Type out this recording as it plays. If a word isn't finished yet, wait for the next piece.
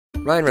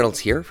Ryan Reynolds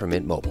here from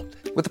Mint Mobile.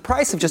 With the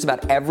price of just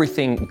about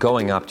everything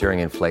going up during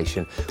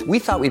inflation, we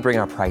thought we'd bring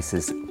our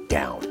prices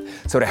down.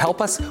 So to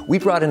help us, we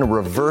brought in a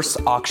reverse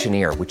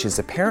auctioneer, which is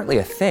apparently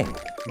a thing.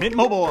 Mint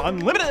Mobile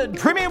Unlimited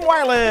Premium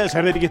Wireless.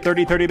 How to get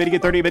 30, 30, bit to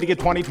get 30, bit to get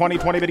 20, 20,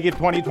 20, bit to get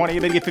 20, 20,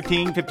 bit to get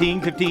 15,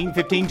 15, 15,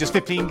 15, just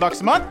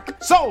 $15 a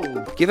month?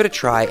 Sold! Give it a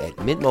try at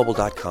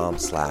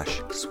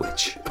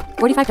mintmobile.com/switch.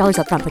 $45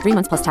 up front for 3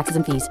 months plus taxes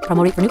and fees.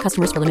 Promo rate for new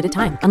customers for limited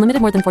time.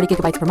 Unlimited more than 40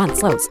 gigabytes per month.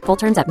 Slows full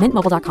terms at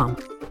mintmobile.com.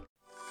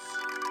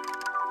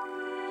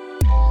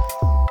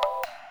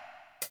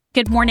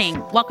 Good morning.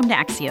 Welcome to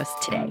Axios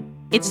Today.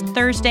 It's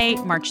Thursday,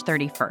 March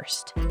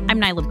 31st. I'm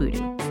Nyla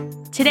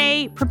Boodoo.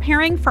 Today,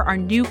 preparing for our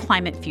new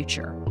climate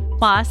future,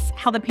 plus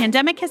how the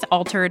pandemic has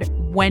altered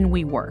when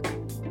we work.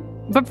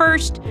 But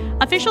first,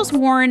 officials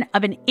warn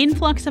of an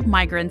influx of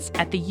migrants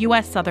at the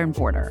U.S. southern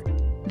border.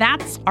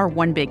 That's our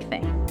one big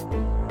thing.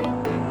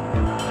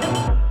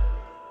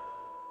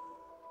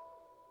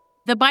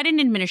 The Biden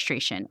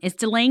administration is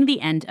delaying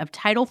the end of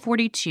Title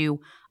 42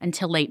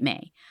 until late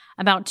May,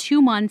 about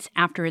 2 months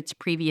after its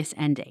previous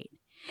end date.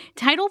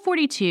 Title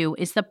 42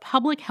 is the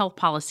public health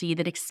policy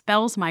that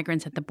expels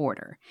migrants at the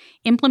border,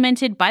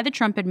 implemented by the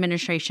Trump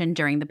administration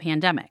during the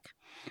pandemic.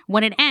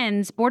 When it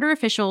ends, border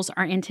officials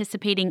are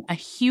anticipating a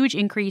huge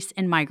increase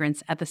in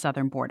migrants at the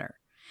southern border.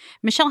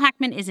 Michelle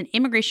Hackman is an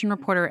immigration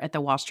reporter at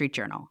the Wall Street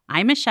Journal.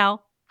 Hi,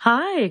 Michelle.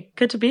 Hi,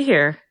 good to be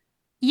here.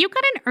 You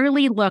got an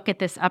early look at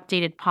this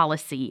updated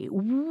policy.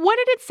 What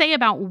did it say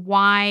about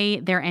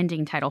why they're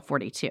ending Title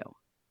 42?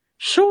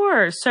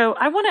 Sure. So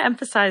I want to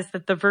emphasize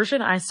that the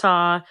version I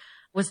saw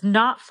was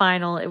not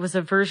final. It was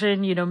a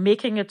version,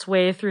 making its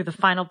way through the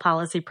final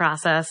policy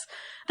process.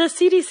 The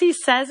CDC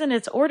says in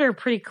its order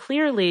pretty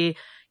clearly,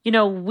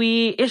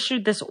 we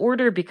issued this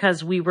order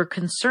because we were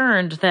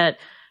concerned that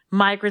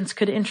migrants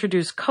could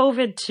introduce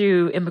COVID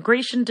to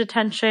immigration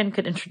detention,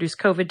 could introduce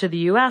COVID to the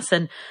U.S.,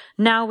 and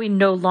now we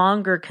no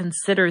longer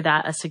consider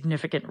that a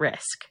significant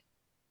risk.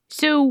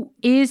 So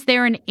is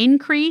there an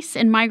increase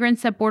in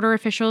migrants that border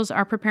officials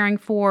are preparing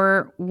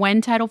for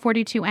when Title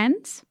 42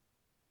 ends?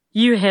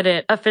 You hit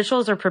it.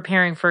 Officials are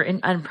preparing for an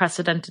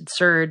unprecedented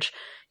surge.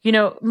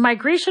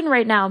 Migration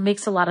right now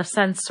makes a lot of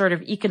sense sort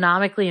of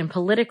economically and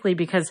politically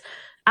because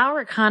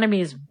our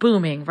economy is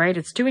booming, right?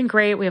 It's doing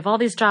great. We have all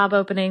these job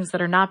openings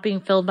that are not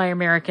being filled by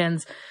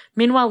Americans.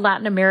 Meanwhile,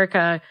 Latin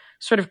America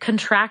sort of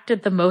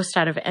contracted the most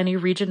out of any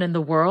region in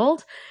the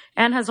world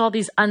and has all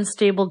these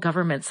unstable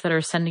governments that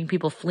are sending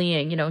people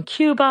fleeing, in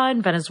Cuba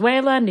and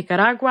Venezuela,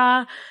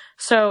 Nicaragua.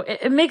 So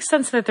it makes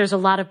sense that there's a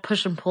lot of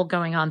push and pull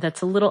going on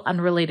that's a little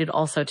unrelated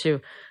also to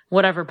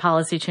whatever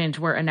policy change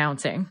we're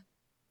announcing.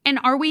 And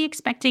are we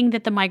expecting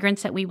that the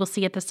migrants that we will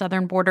see at the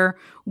southern border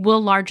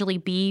will largely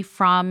be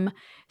from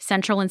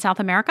Central and South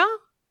America?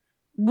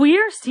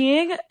 We're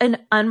seeing an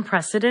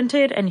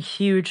unprecedented and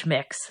huge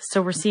mix.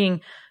 So we're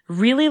seeing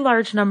really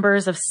large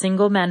numbers of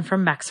single men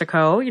from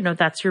Mexico.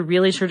 That's your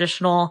really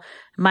traditional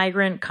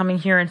migrant coming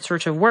here in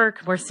search of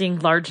work. We're seeing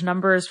large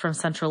numbers from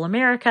Central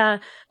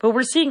America, but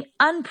we're seeing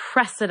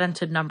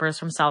unprecedented numbers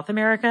from South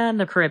America and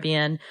the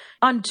Caribbean.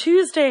 On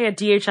Tuesday, a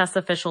DHS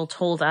official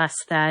told us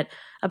that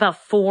about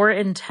 4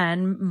 in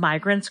 10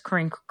 migrants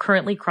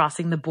currently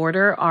crossing the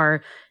border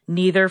are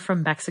neither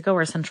from Mexico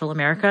or Central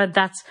America.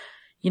 That's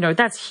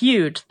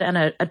huge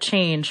and a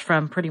change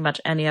from pretty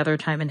much any other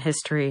time in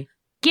history.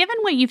 Given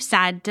what you've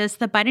said, does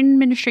the Biden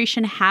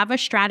administration have a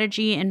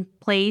strategy in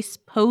place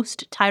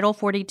post-Title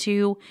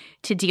 42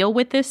 to deal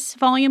with this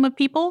volume of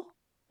people?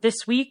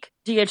 This week,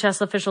 DHS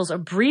officials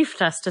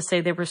briefed us to say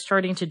they were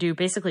starting to do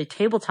basically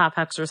tabletop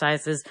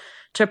exercises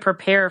to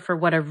prepare for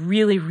what a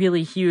really,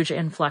 really huge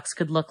influx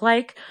could look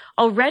like.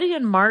 Already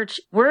in March,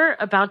 we're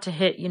about to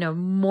hit,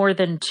 more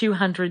than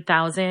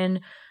 200,000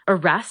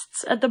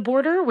 arrests at the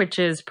border, which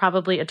is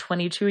probably a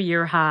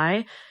 22-year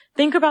high.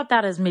 Think about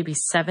that as maybe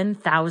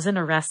 7,000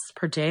 arrests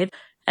per day.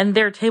 And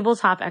their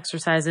tabletop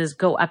exercises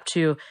go up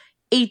to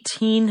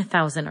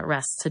 18,000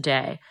 arrests a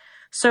day.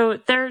 So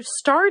they're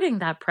starting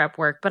that prep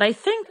work. But I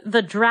think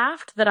the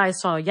draft that I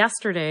saw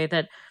yesterday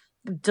that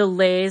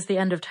delays the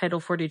end of Title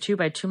 42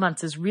 by 2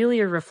 months is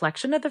really a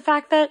reflection of the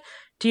fact that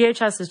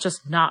DHS is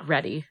just not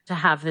ready to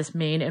have this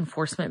main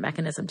enforcement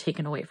mechanism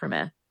taken away from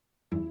it.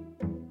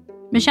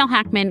 Michelle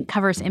Hackman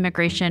covers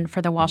immigration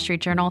for the Wall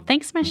Street Journal.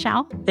 Thanks,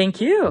 Michelle. Thank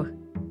you.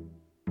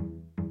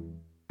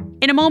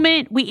 In a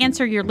moment, we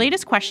answer your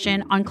latest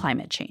question on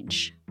climate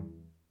change.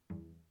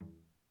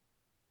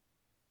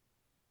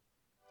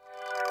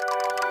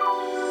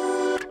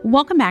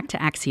 Welcome back to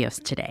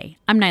Axios Today.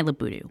 I'm Nyla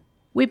Boodoo.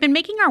 We've been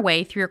making our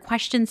way through your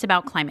questions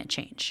about climate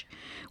change,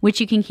 which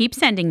you can keep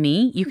sending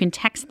me. You can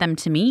text them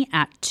to me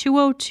at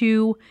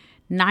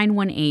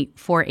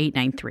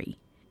 202-918-4893.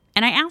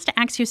 And I asked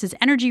Axios'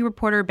 energy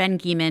reporter Ben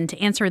Geeman to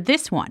answer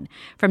this one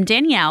from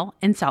Danielle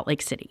in Salt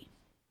Lake City.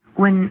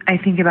 When I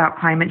think about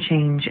climate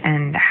change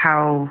and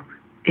how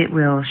it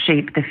will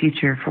shape the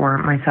future for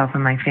myself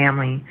and my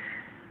family,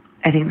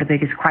 I think the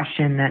biggest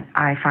question that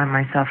I find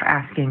myself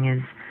asking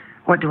is,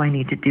 what do I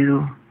need to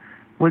do?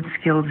 What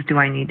skills do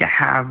I need to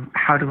have?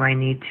 How do I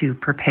need to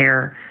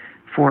prepare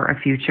for a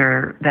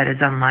future that is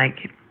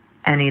unlike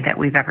any that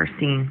we've ever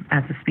seen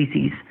as a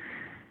species?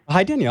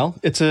 Hi, Danielle.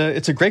 It's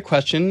a great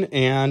question,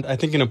 and I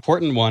think an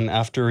important one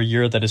after a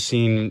year that has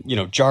seen,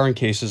 jarring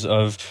cases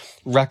of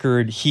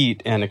record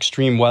heat and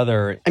extreme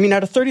weather. I mean,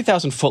 at a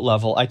 30,000-foot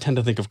level, I tend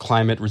to think of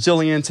climate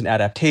resilience and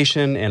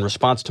adaptation and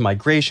response to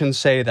migration,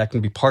 say, that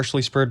can be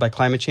partially spurred by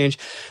climate change.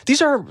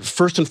 These are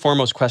first and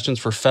foremost questions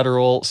for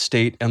federal,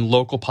 state, and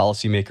local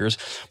policymakers.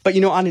 But,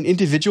 on an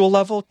individual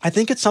level, I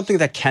think it's something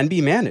that can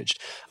be managed.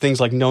 Things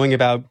like knowing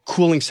about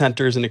cooling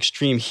centers in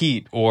extreme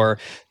heat, or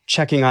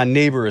checking on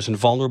neighbors and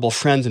vulnerable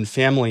friends and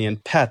family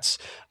and pets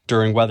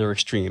during weather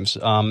extremes.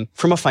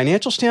 From a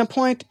financial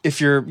standpoint,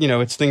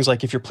 it's things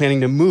like if you're planning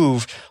to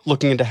move,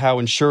 looking into how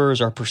insurers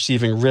are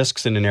perceiving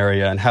risks in an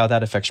area and how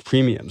that affects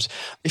premiums.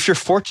 If you're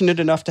fortunate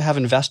enough to have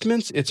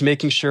investments, it's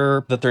making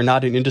sure that they're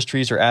not in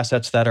industries or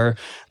assets that are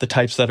the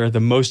types that are the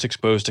most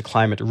exposed to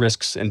climate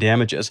risks and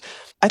damages.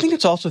 I think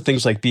it's also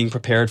things like being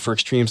prepared for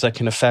extremes that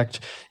can affect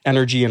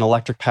energy and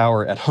electric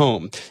power at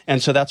home.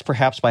 And so that's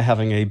perhaps by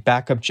having a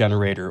backup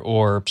generator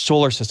or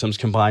solar systems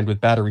combined with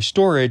battery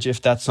storage,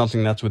 if that's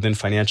something that's within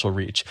financial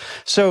reach.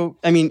 So,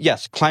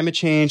 yes, climate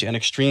change and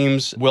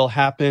extremes will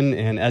happen.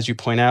 And as you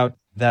point out,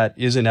 that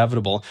is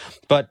inevitable.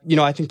 But,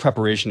 I think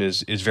preparation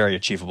is very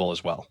achievable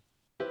as well.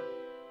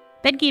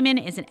 Ben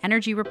Geman is an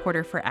energy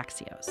reporter for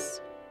Axios.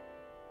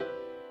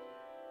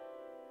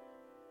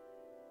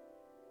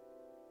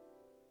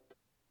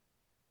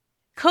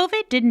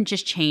 COVID didn't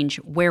just change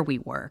where we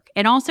work,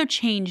 it also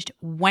changed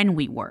when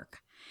we work.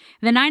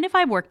 The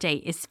 9-to-5 workday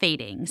is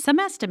fading. Some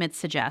estimates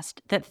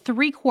suggest that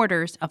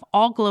 3/4 of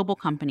all global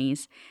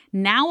companies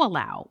now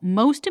allow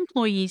most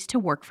employees to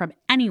work from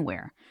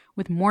anywhere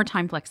with more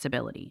time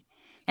flexibility.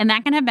 And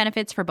that can have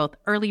benefits for both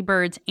early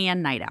birds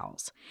and night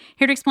owls.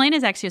 Here to explain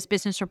is Axios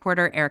business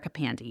reporter Erica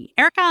Pandey.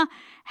 Erica,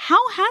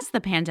 how has the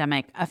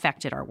pandemic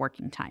affected our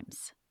working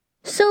times?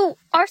 So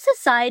our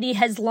society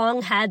has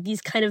long had these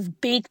kind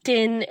of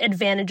baked-in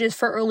advantages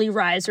for early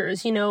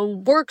risers.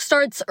 Work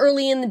starts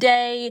early in the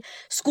day,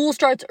 school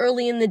starts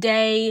early in the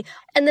day,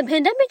 and the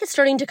pandemic is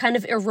starting to kind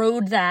of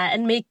erode that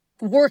and make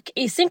work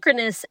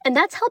asynchronous, and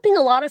that's helping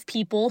a lot of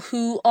people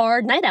who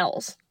are night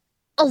owls.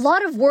 A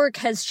lot of work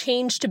has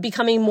changed to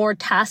becoming more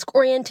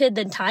task-oriented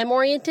than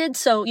time-oriented.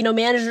 So,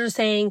 managers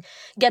saying,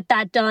 get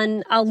that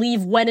done, I'll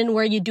leave when and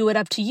where you do it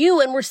up to you.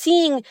 And we're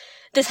seeing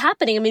this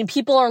happening.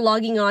 People are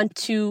logging on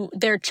to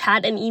their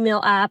chat and email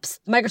apps.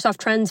 Microsoft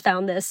Trends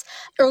found this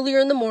earlier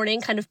in the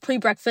morning, kind of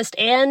pre-breakfast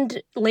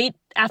and late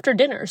after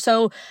dinner.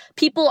 So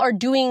people are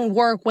doing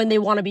work when they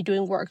want to be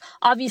doing work.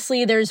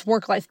 Obviously, there's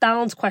work-life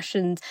balance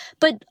questions,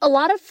 but a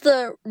lot of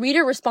the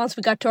reader response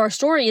we got to our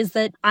story is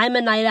that I'm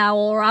a night owl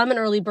or I'm an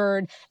early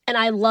bird, and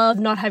I love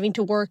not having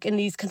to work in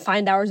these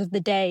confined hours of the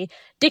day,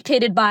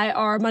 dictated by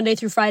our Monday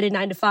through Friday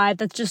 9-to-5.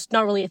 That's just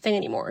not really a thing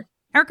anymore.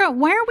 Erica,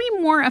 why are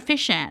we more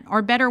efficient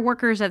or better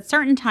workers at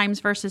certain times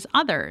versus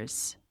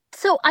others?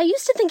 So I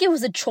used to think it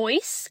was a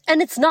choice,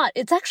 and it's not.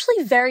 It's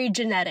actually very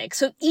genetic.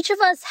 So each of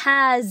us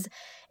has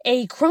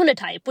a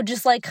chronotype, which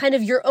is like kind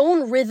of your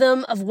own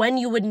rhythm of when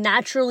you would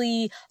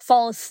naturally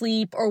fall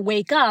asleep or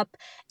wake up.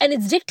 And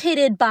it's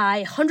dictated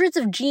by hundreds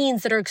of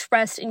genes that are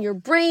expressed in your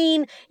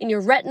brain, in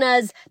your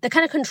retinas, that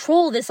kind of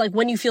control this, like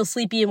when you feel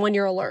sleepy and when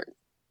you're alert.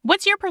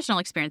 What's your personal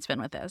experience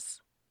been with this?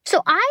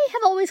 So I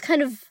have always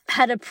kind of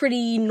had a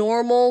pretty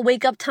normal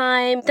wake-up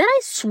time. Then I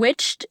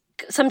switched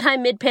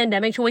sometime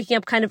mid-pandemic to waking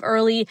up kind of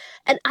early,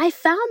 and I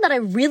found that I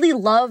really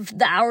loved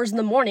the hours in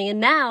the morning.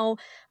 And now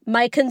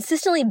my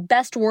consistently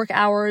best work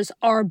hours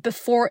are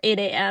before 8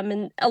 a.m.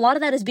 And a lot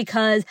of that is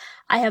because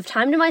I have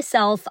time to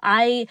myself.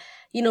 I,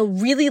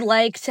 really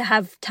like to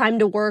have time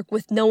to work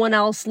with no one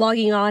else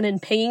logging on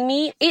and pinging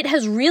me. It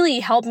has really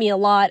helped me a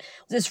lot.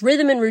 This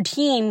rhythm and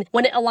routine,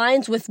 when it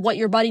aligns with what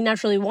your body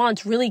naturally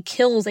wants, really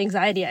kills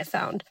anxiety, I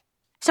found.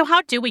 So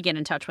how do we get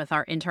in touch with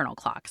our internal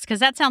clocks? Because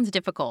that sounds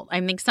difficult. I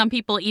think some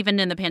people, even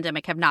in the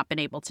pandemic, have not been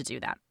able to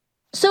do that.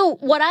 So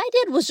what I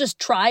did was just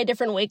try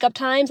different wake-up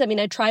times.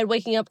 I tried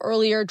waking up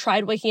earlier,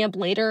 tried waking up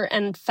later,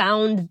 and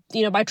found,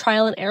 by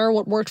trial and error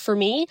what worked for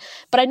me.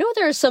 But I know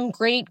there are some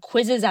great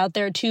quizzes out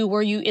there, too,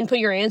 where you input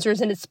your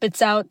answers and it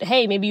spits out,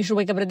 hey, maybe you should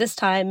wake up at this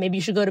time, maybe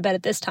you should go to bed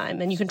at this time,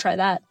 and you can try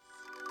that.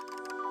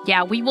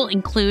 Yeah, we will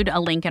include a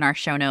link in our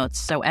show notes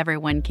so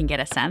everyone can get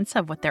a sense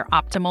of what their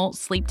optimal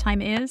sleep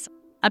time is.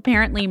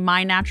 Apparently,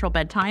 my natural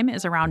bedtime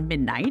is around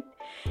midnight.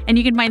 And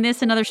you can find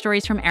this and other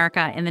stories from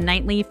Erica in the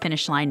nightly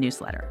Finish Line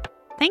newsletter.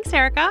 Thanks,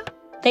 Erica.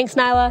 Thanks,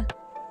 Nyla.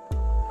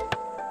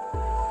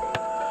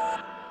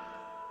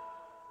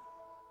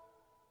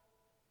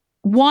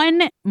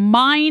 One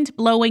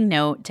mind-blowing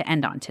note to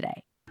end on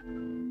today.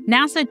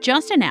 NASA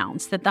just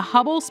announced that the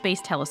Hubble Space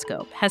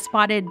Telescope has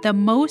spotted the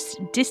most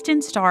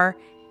distant star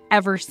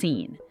ever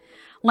seen.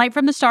 Light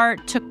from the star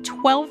took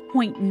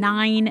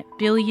 12.9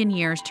 billion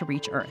years to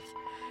reach Earth.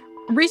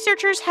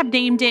 Researchers have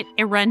named it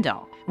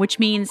Earendel, which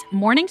means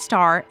morning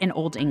star in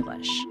Old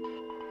English.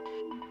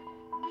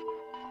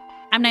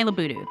 I'm Nyla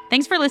Boodoo.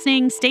 Thanks for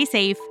listening. Stay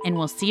safe, and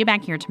we'll see you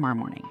back here tomorrow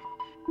morning.